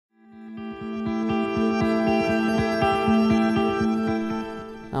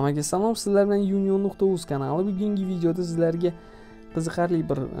Hammaga salom, sizlar bilan UNION.uz kanali. Bugungi videoda sizlarga qiziqarli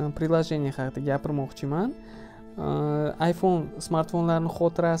bir prikollar haqida gapirmoqchiman. iPhone smartfonlarning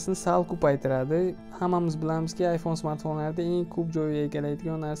xotirasini sal ko'paytiradi. Hammamiz bilamizki, iPhone smartfonlarda eng ko'p joy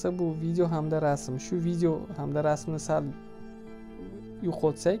egallaydigan narsa bu video hamda rasm. Shu video hamda rasmni sal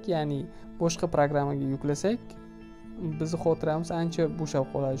yo'qotsak, ya'ni boshqa programmaga yuklasak, bizning xotiramiz ancha bo'shab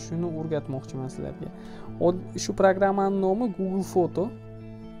qoladi. Shuni o'rgatmoqchiman sizlarga. Shu programmaning nomi Google Photo.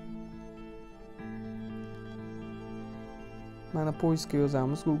 Mana poiskga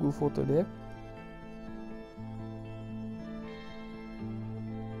yozamiz Google Photo deb.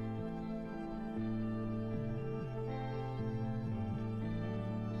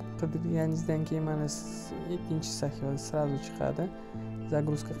 Qidirganingizdan keyin mana ikkinchi sahifada sразу chiqadi.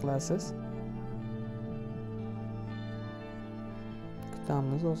 Загрузка qilasiz.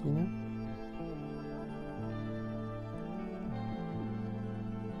 Kutamiz ozgina.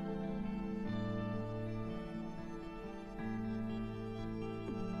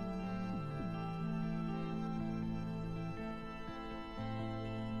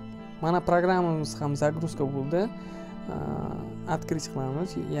 Mana programmamiz ham загрузка bo'ldi. Открыть qilamiz,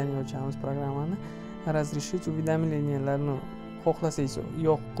 ya'ni ochamiz programmani. Разрешить уведомлениyalarni xohlasangiz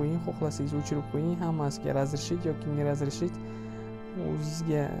yo'q qo'ying, xohlasangiz o'chirib qo'ying. Hammasiga разрешить yoki не разрешить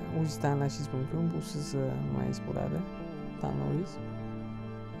o'zingiz tanlashingiz mumkin. Bu sizni nimangiz bo'ladi, tanlovingiz.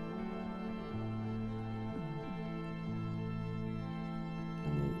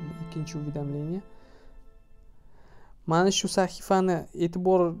 Ikkinchi уведомление. Mana shu sahifani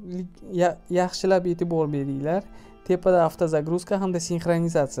yaxshilab e'tibor beringlar. Tepada avtozagruska hamda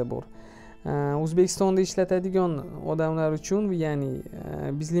sinxronizatsiya bor. O'zbekistonda ishlatadigan odamlar uchun, ya'ni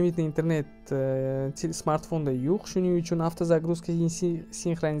bezlimitli internet smartfonda yo'q. Shuning uchun avtozagruska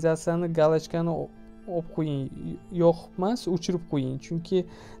sinxronizatsiyani galochkani olib qo'ying. Yo'q emas, o'chirib qo'ying. Chunki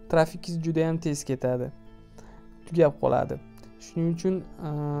trafikingiz juda ham tez ketadi. Tugab qoladi. Shuning uchun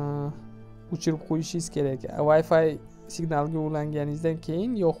o'chirib qo'yishingiz kerak. Wi-Fi signalga ulanganingizdan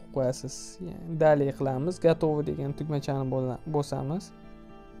keyin yo'qib qo'yasiz. Daley qilamiz. Готово degan tugmachani bosamiz.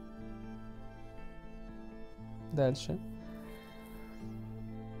 Дальше.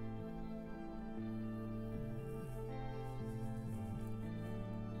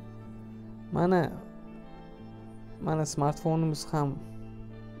 Mana smartfonimiz ham,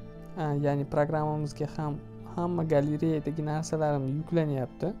 ya'ni programmamizga ham hamma galereyadagi narsalarim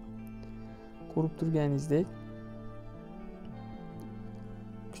yuklanyapti. Ko'rib turganingizdek.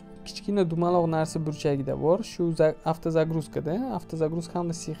 Kichkina dumaloq narsa burchagida bor. Shu avtozagruskada, avtozagruska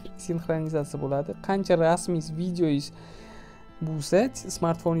hamda sinxronizatsiya bo'ladi. Qancha rasmingiz, videoingiz bo'lsa,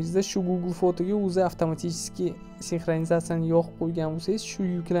 smartfoningizda shu Google Photoga o'zi avtomatik sinxronizatsiyani yo'qib qo'ygan bo'lsangiz, shu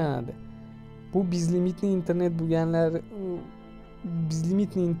yuklanadi. Bu bezlimitli internet bo'lganlar,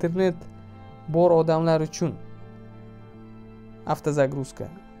 bezlimitli internet bor odamlar uchun avtozagruska.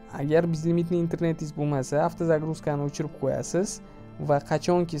 Agar bezlimitli internetingiz bo'lmasa, avtozagruskani o'chirib qo'yasiz va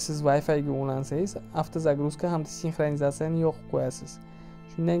qachonki siz Wi-Fi ga ulansangiz, avtozagruska hamda sinxronizatsiyani yo'qib qo'yasiz.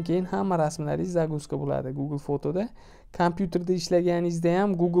 Shundan keyin hamma rasmlaringiz загрузка bo'ladi Google Photoda. Kompyuterda ishlaganingizda ham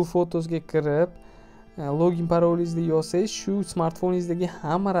Google Photosga kirib, login parolingizni yozsangiz, shu smartfoningizdagi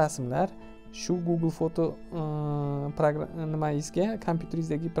hamma rasmlar shu Google Photo nimangizga,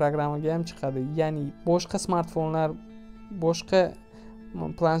 kompyuteringizdagi programmaga ham chiqadi. Ya'ni boshqa smartfonlar, boshqa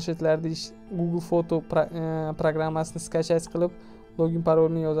planshetlarda Google Photo programmasini skachать qilib, login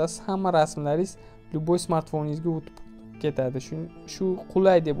parolni yozasiz, hamma rasmlaringiz любой smartfoningizga o'tib ketadi. Shu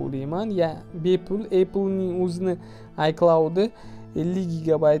qulay deb o'ylayman. Ya bepul Apple'ning o'zining iCloud'i 50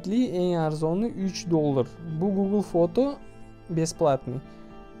 GB eng arzoni $3. Bu Google Photo besplatniy.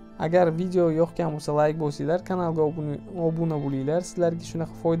 Agar video yoqgan bo'lsa, like bosinglar, kanalga obuna bo'linglar. Sizlarga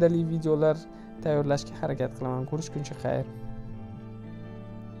shunaqa foydali videolar tayyorlashga harakat qilaman. Ko'rishguncha xayr.